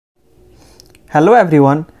Hello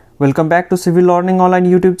everyone, welcome back to Civil Learning Online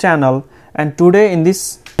YouTube channel, and today in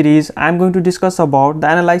this series I am going to discuss about the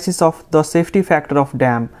analysis of the safety factor of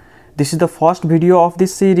dam. This is the first video of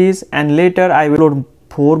this series, and later I will upload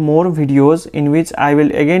 4 more videos in which I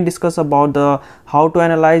will again discuss about the how to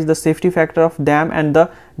analyze the safety factor of dam, and the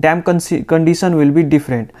dam condition will be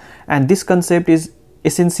different, and this concept is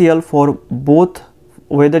essential for both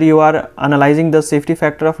whether you are analyzing the safety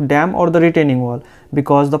factor of dam or the retaining wall,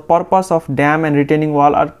 because the purpose of dam and retaining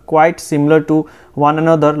wall are quite similar to one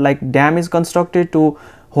another. Like dam is constructed to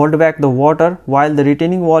hold back the water, while the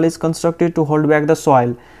retaining wall is constructed to hold back the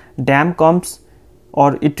soil. Dam comes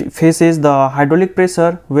or it faces the hydraulic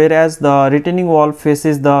pressure, whereas the retaining wall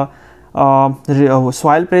faces the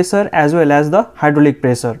soil pressure as well as the hydraulic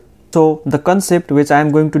pressure. So the concept which I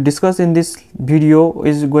am going to discuss in this video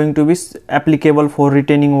is going to be applicable for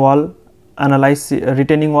retaining wall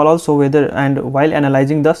also, whether and while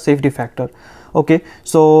analyzing the safety factor. Okay,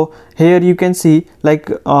 so here you can see, like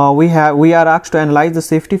we are asked to analyze the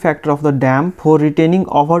safety factor of the dam for retaining,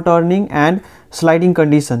 overturning and sliding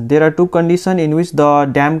condition. There are two conditions in which the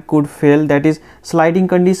dam could fail. That is, sliding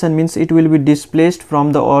condition means it will be displaced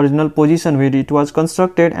from the original position where it was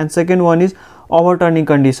constructed, and second one is overturning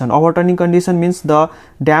condition. Overturning condition means the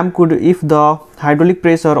dam could, if the hydraulic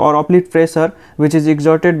pressure or uplift pressure which is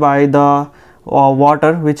exerted by the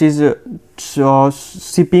water which is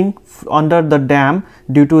seeping under the dam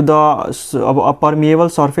due to the permeable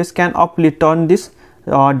surface can turn this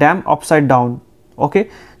dam upside down. Okay,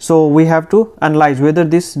 so we have to analyze whether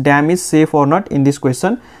this dam is safe or not in this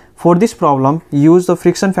question. For this problem, use the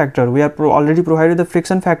friction factor. We are already provided the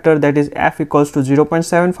friction factor, that is F equals to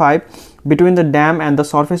 0.75 between the dam and the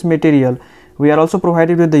surface material. We are also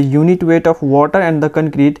provided with the unit weight of water and the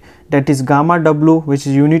concrete, that is gamma W, which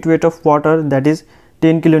is unit weight of water, that is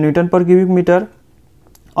 10 kilonewton per cubic meter.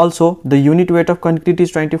 Also the unit weight of concrete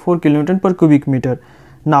is 24 kilonewton per cubic meter.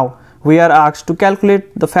 Now we are asked to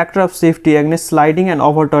calculate the factor of safety against sliding and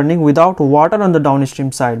overturning without water on the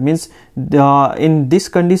downstream side. Means in this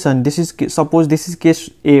condition, suppose this is case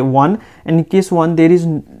A1, and in case 1 there is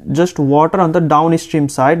just water on the downstream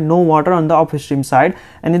side, no water on the upstream side.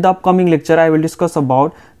 And in the upcoming lecture I will discuss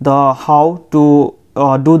about the how to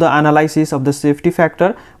do the analysis of the safety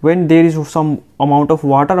factor when there is some amount of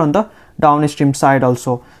water on the downstream side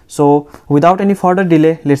also. So without any further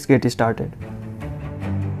delay, let's get started.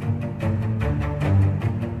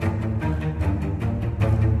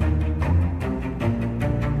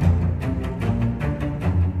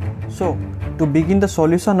 So to begin the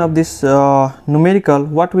solution of this numerical,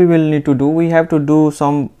 what we will need to do, we have to do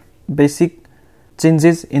some basic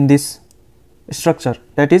changes in this structure.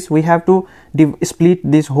 That is, we have to split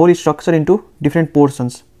this whole structure into different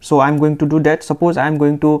portions. So I am going to do that. Suppose I am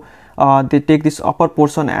going to take this upper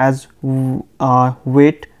portion as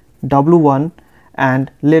weight W1,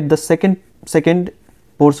 and let the second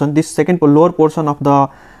portion, this second lower portion of the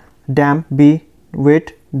dam, be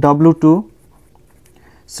weight W2.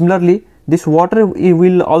 Similarly, this water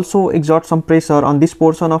will also exert some pressure on this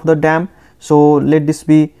portion of the dam, so let this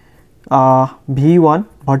be V1,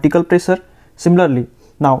 vertical pressure. Similarly,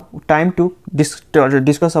 now time to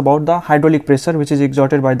discuss about the hydraulic pressure which is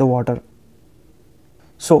exerted by the water.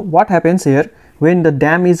 So what happens here, when the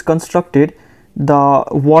dam is constructed, the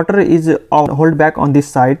water is held back on this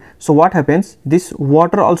side. So what happens, this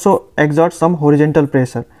water also exerts some horizontal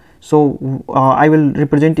pressure. So I will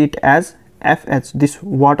represent it as Fh. This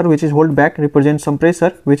water which is held back represents some pressure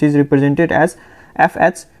which is represented as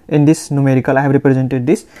Fh. In this numerical I have represented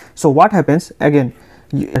this. So what happens, again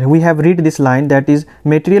we have read this line, that is,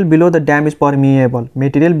 material below the dam is permeable.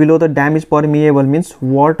 Material below the dam is permeable means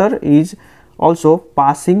water is also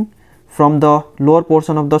passing from the lower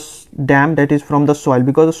portion of the dam, that is from the soil,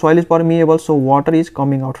 because the soil is permeable, so water is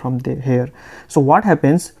coming out from here. So what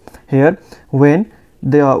happens here, when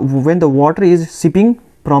the water is seeping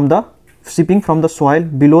from the soil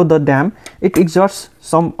below the dam, it exerts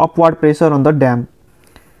some upward pressure on the dam,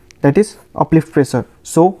 that is uplift pressure.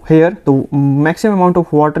 So here the maximum amount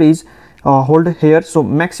of water is held here, so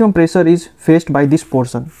maximum pressure is faced by this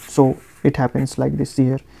portion. So it happens like this.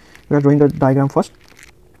 Here we are drawing the diagram first.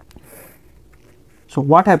 So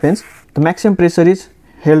what happens, the maximum pressure is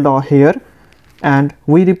held here, and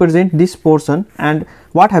we represent this portion. And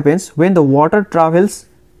what happens, when the water travels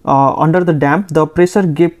under the dam, the pressure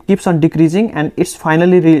keeps on decreasing, and it's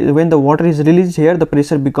finally when the water is released here, the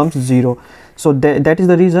pressure becomes 0. So that is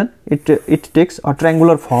the reason it takes a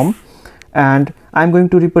triangular form, and I am going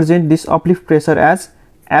to represent this uplift pressure as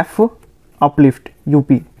F uplift UP.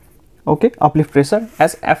 Okay, uplift pressure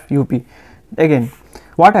as F UP. Again,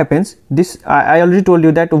 what happens, this I already told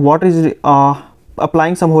you that water is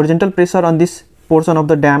applying some horizontal pressure on this portion of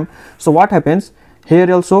the dam. So what happens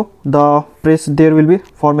here, also the press, there will be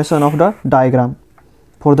formation of the diagram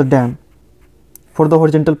for the dam, for the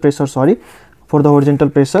horizontal pressure, sorry, for the horizontal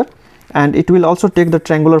pressure, and it will also take the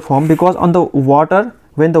triangular form, because on the water,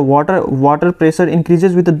 when the water pressure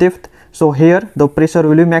increases with the depth, so here the pressure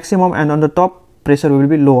will be maximum and on the top pressure will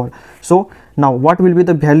be lower. So now what will be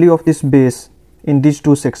the value of this base in these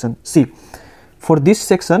two sections? See, for this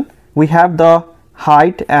section we have the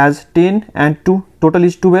height as 10 and 2, total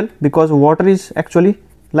is 12, because water is actually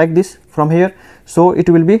like this from here. So it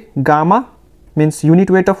will be gamma, means unit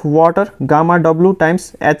weight of water, gamma W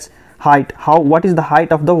times H, height. What is the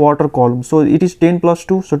height of the water column? So it is 10 plus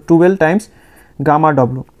 2, so 12 times gamma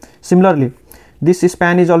W. Similarly, this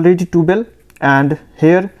span is already 12, and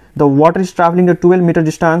here the water is traveling the 12 meter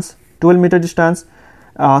distance.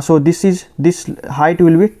 So this height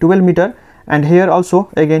will be 12 meter, and here also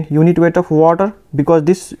again unit weight of water, because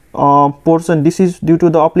this portion, this is due to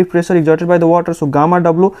the uplift pressure exerted by the water. So gamma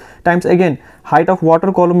W times again height of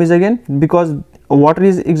water column is again, because water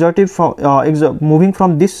is exerted from moving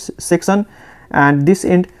from this section and this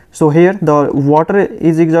end. So here the water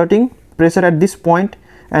is exerting pressure at this point,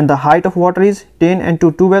 and the height of water is 10 and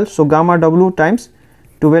 2 12, so gamma W times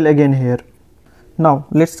 12 again here. Now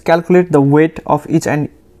let's calculate the weight of each and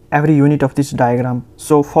every unit of this diagram.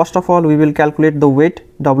 So first of all we will calculate the weight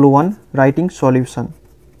W1, writing solution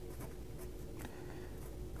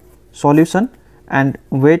and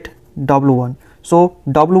weight W1. So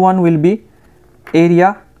W1 will be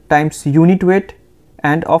area times unit weight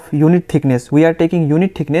and of unit thickness. We are taking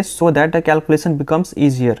unit thickness so that the calculation becomes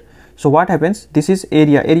easier. So what happens, this is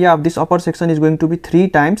area of this upper section is going to be 3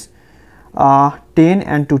 times 10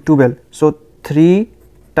 and 2 12. So 3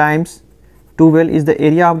 times 12 is the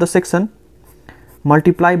area of the section,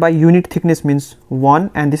 multiply by unit thickness means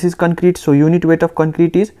 1, and this is concrete, so unit weight of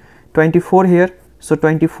concrete is 24 here. So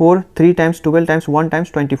 24, 3 times 12 times 1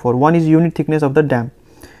 times 24, 1 is unit thickness of the dam.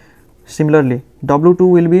 Similarly, W2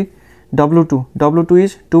 will be W2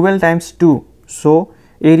 is 12 times 2, so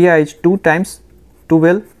area is 2 times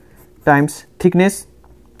 12 times thickness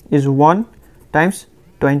is 1 times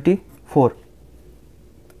 24.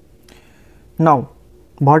 Now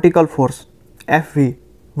vertical force, FV,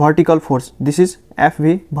 vertical force, this is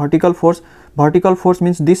FV, vertical force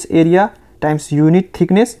means this area times unit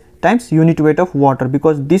thickness times unit weight of water,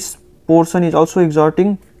 because this portion is also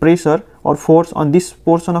exerting pressure or force on this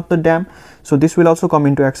portion of the dam, so this will also come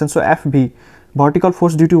into action. So FV, vertical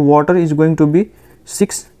force due to water, is going to be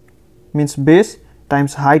 6, means base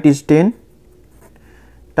times height is 10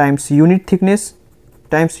 times unit thickness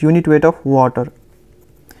times unit weight of water.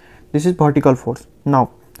 This is vertical force.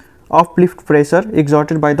 Now uplift pressure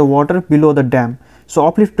exerted by the water below the dam. So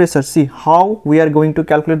uplift pressure, see how we are going to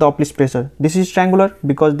calculate the uplift pressure. This is triangular,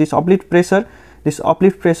 because this uplift pressure is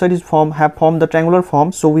have formed the triangular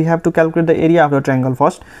form, so we have to calculate the area of the triangle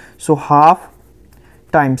first. So half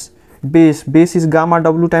times base is gamma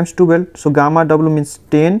W times 12, so gamma W means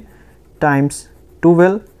 10 times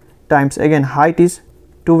 12 times again height is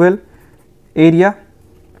 12, area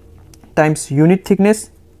times unit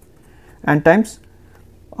thickness and times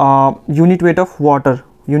unit weight of water.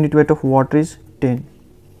 Unit weight of water is 10.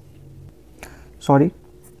 Sorry,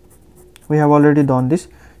 we have already done this.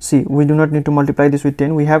 See, we do not need to multiply this with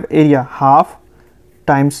 10. We have area half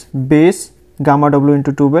times base gamma W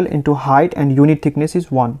into 12 into height and unit thickness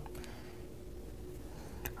is 1.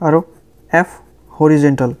 Arrow F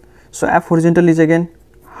horizontal. So F horizontal is again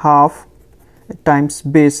half times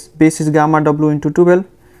base is gamma W into 12,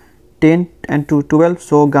 10 and 2 12,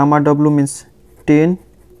 so gamma W means 10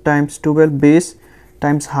 times 12 base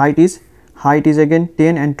times height is again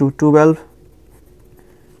 10 and 2 12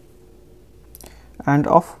 and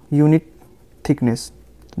of unit thickness.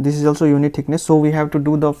 This is also unit thickness, so we have to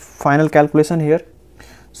do the final calculation here.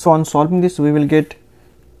 So on solving this we will get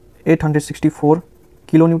 864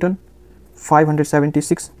 kilonewton,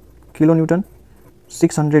 576 kilonewton,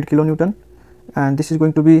 600 kilonewton, and this is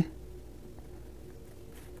going to be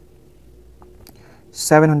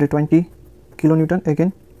 720 kilonewton,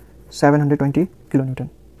 again 720 kilonewton.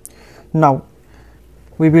 Now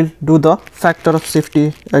we will do the factor of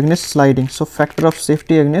safety against sliding. So factor of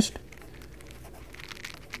safety against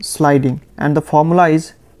sliding, and the formula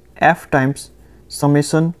is F times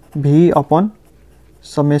summation V upon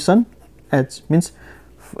summation H, means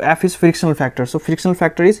F is frictional factor, so frictional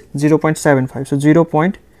factor is 0.75, so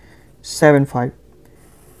 0.75,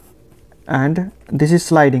 and this is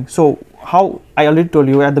sliding. So how I already told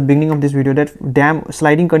you at the beginning of this video that dam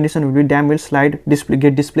sliding condition will be dam will slide,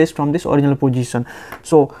 get displaced from this original position.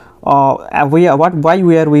 So why we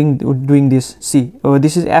are doing this? See,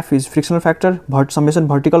 this is F is frictional factor, summation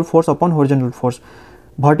vertical force upon horizontal force.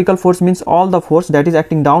 Vertical force means all the force that is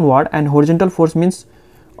acting downward, and horizontal force means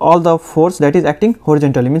all the force that is acting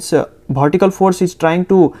horizontally. Means vertical force is trying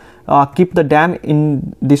to keep the dam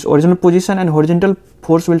in this original position, and horizontal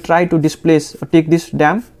force will try to displace take this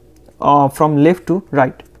dam from left to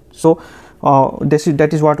right. So that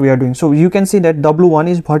is what we are doing. So you can see that W1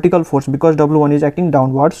 is vertical force because W1 is acting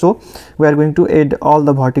downward. So we are going to add all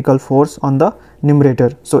the vertical force on the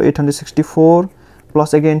numerator. So 864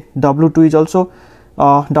 plus again W2 is also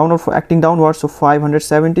downward for acting downward. So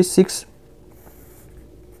 576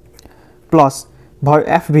 plus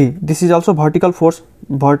FB. This is also vertical force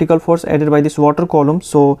added by this water column.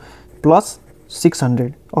 So plus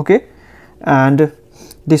 600. Okay, and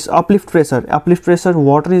this uplift pressure,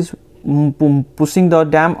 water is pushing the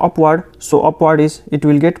dam upward, so upward is it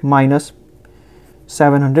will get minus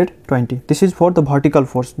 720. This is for the vertical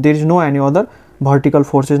force. There is no any other vertical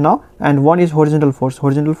forces now, and one is horizontal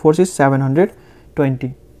force is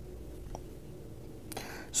 720.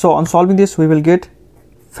 So on solving this, we will get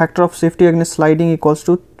factor of safety against sliding equals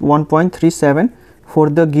to 1.37 for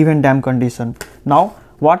the given dam condition. Now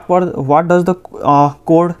what does the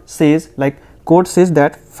code says? Like, code says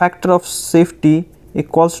that factor of safety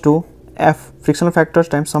equals to F frictional factors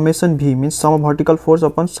times summation V, means sum of vertical force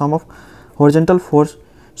upon sum of horizontal force,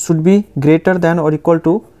 should be greater than or equal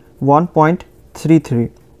to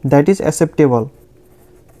 1.33. That is acceptable.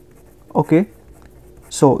 Okay,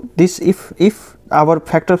 so this if our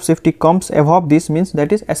factor of safety comes above this, means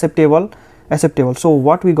that is acceptable. So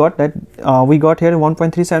what we got, that we got here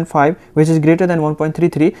 1.375, which is greater than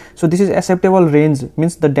 1.33. so this is acceptable range,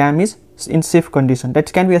 means the dam is in safe condition,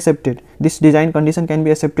 that can be accepted. This design condition can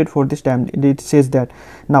be accepted for this dam, it says that.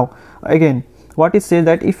 Now again, what it says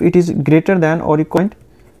that if it is greater than or equal to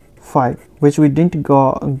 5, which we didn't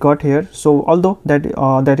got here. So although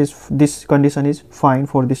that is this condition is fine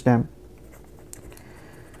for this dam.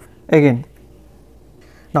 Again,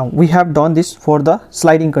 now we have done this for the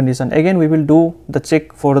sliding condition. Again we will do the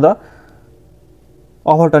check for the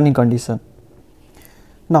overturning condition.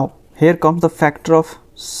 Now here comes the factor of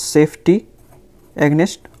safety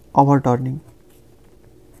against overturning.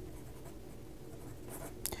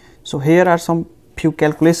 So here are some few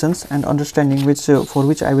calculations and understanding which for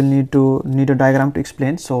which I will need a diagram to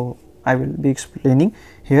explain. So I will be explaining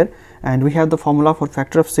here, and we have the formula for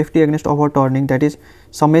factor of safety against overturning, that is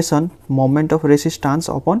summation moment of resistance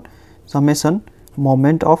upon summation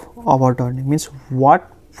moment of overturning. Means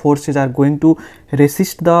what forces are going to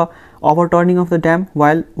resist the overturning of the dam,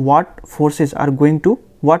 while what force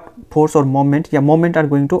or moment are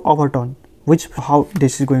going to overturn, how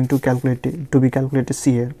this is going to be calculated.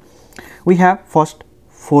 See here, we have first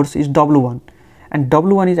force is W1, and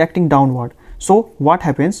W1 is acting downward. So what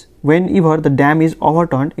happens whenever the dam is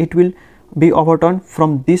overturned? It will be overturned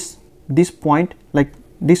from this point, like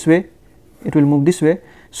this way, it will move this way.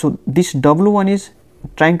 So this W1 is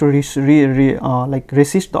trying to resist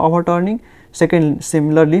the overturning. Second,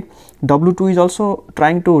 similarly W2 is also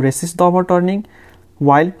trying to resist the overturning,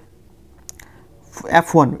 while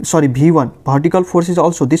V1 vertical force is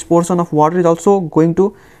also, this portion of water is also going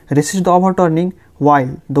to resist the overturning,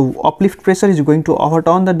 while the uplift pressure is going to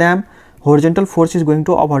overturn the dam, horizontal force is going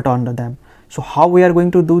to overturn the dam. So how we are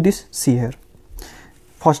going to do this? See here.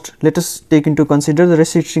 First, let us take into consider the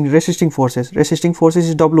resisting forces. Resisting forces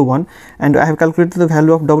is W1, and I have calculated the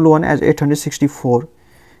value of W1 as 864,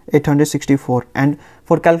 and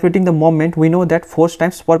for calculating the moment, we know that force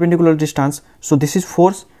times perpendicular distance. So this is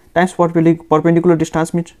force times perpendicular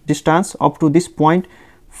distance, means distance up to this point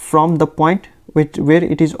from the point where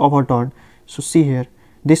it is overturned. So see here,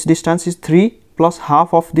 this distance is 3 plus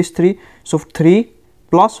half of this 3, so 3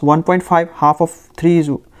 plus 1.5, half of 3 is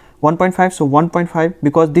 1.5, so 1.5,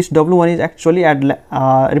 because this W1 is actually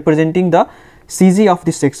representing the CG of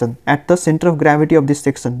this section, at the center of gravity of this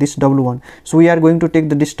section, this W1. So we are going to take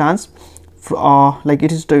the distance like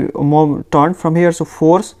it is turned from here. So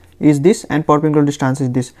force is this and perpendicular distance is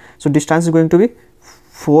this, so distance is going to be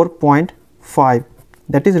 4.5,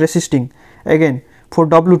 that is resisting. Again for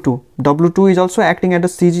W2 is also acting at the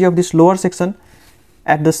CG of this lower section,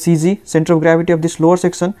 at the CG center of gravity of this lower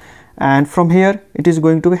section, and from here it is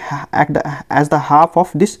going to act as the half of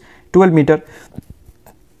this 12 meter.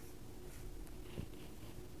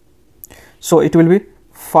 So it will be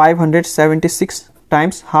 576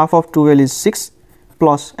 times half of 12 is 6,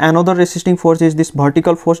 plus another resisting force is this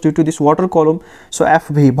vertical force due to this water column. So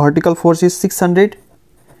FV vertical force is 600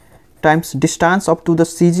 times distance up to the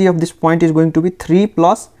CG of this point is going to be 3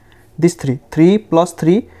 plus this 3 plus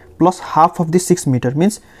 3 plus half of this 6 meter,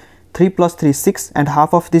 means 3 plus 3 6 and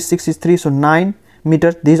half of this 6 is 3, so 9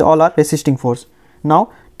 meter. These all are resisting force.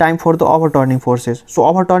 Now time for the overturning forces. So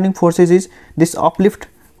overturning forces is this uplift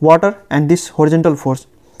water and this horizontal force.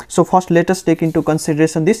 So first let us take into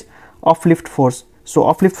consideration this uplift force. So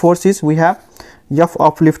uplift force is, we have F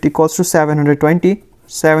uplift equals to 720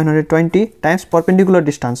 times perpendicular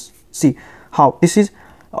distance. See how this is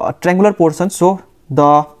a triangular portion, so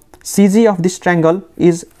the CG of this triangle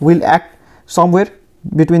will act somewhere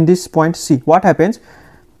between this point. See what happens,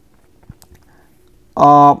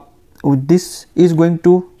 this is going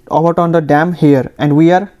to overturn the dam here, and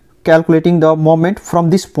we are calculating the moment from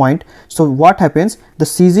this point. So what happens, the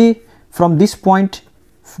CG from this point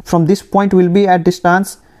will be at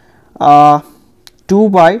distance 2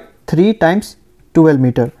 by 3 times 12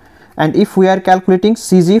 meter. And if we are calculating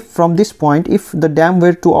CG from this point, if the dam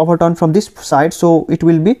were to overturn from this side, so it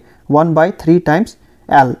will be 1 by 3 times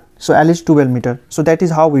L. So L is 12 meter. So that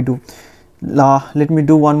is how we do. Let me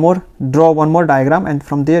draw one more diagram, and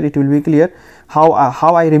from there it will be clear how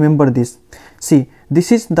I remember this. See,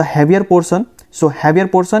 this is the heavier portion, so heavier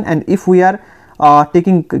portion, and if we are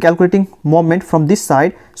calculating moment from this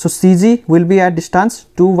side, so CG will be at distance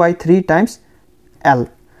 2 by 3 times L.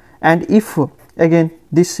 And if again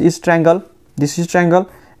this is triangle,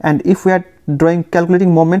 and if we are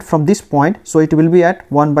calculating moment from this point, so it will be at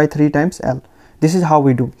 1 by 3 times L. This is how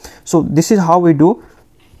we do. So this is how we do.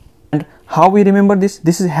 And how we remember this?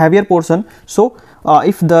 This is heavier portion, so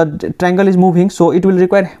if the triangle is moving, so it will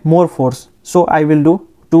require more force, so I will do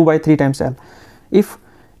 2 by 3 times L. If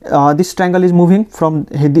this triangle is moving from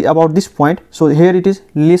about this point, so here it is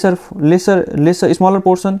smaller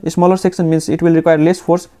portion, smaller section, means it will require less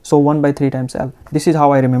force, so 1 by 3 times L. This is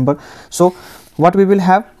how I remember. So what we will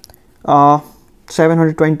have,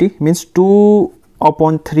 720 means 2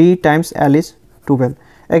 upon 3 times L is 12.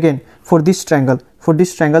 Again for this triangle,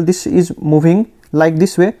 this is moving like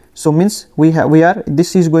this way, so means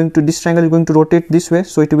this triangle is going to rotate this way,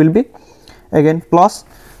 so it will be again plus,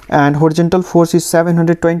 and horizontal force is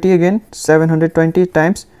 720, again 720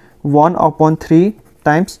 times 1 upon 3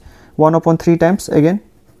 times again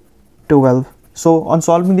 12. So on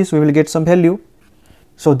solving this we will get some value.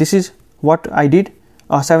 So this is what I did,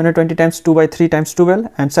 720 times 2 by 3 times 12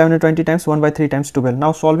 and 720 times 1 by 3 times 12.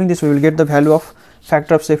 Now solving this we will get the value of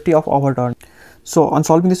factor of safety of overturn. So on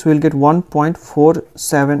solving this we will get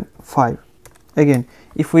 1.475. Again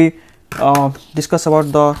if we discuss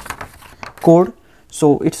about the code,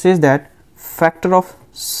 so it says that factor of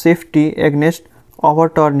safety against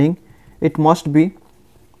overturning, it must be,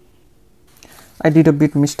 I did a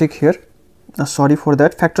bit mistake here, sorry for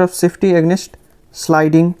that. Factor of safety against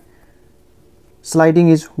sliding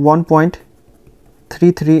is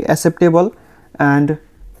 1.33 acceptable and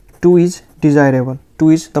 2 is desirable, 2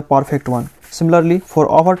 is the perfect one. Similarly for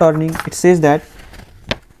overturning, it says that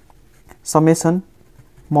summation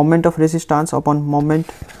moment of resistance upon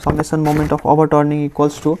summation moment of overturning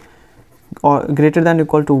equals to or greater than or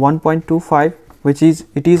equal to 1.25, which is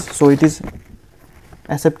it is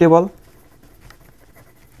acceptable,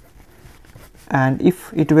 and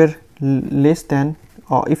if it were less than,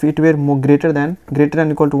 or if it were greater than or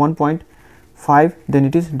equal to 1.5, then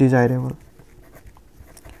it is desirable.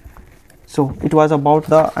 So it was about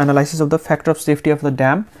the analysis of the factor of safety of the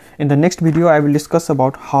dam. In the next video I will discuss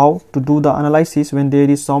about how to do the analysis when there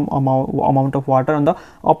is some amount of water on the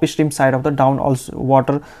upstream side of the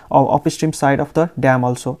upstream side of the dam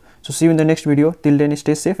also. So see you in the next video. Till then,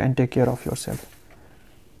 stay safe and take care of yourself.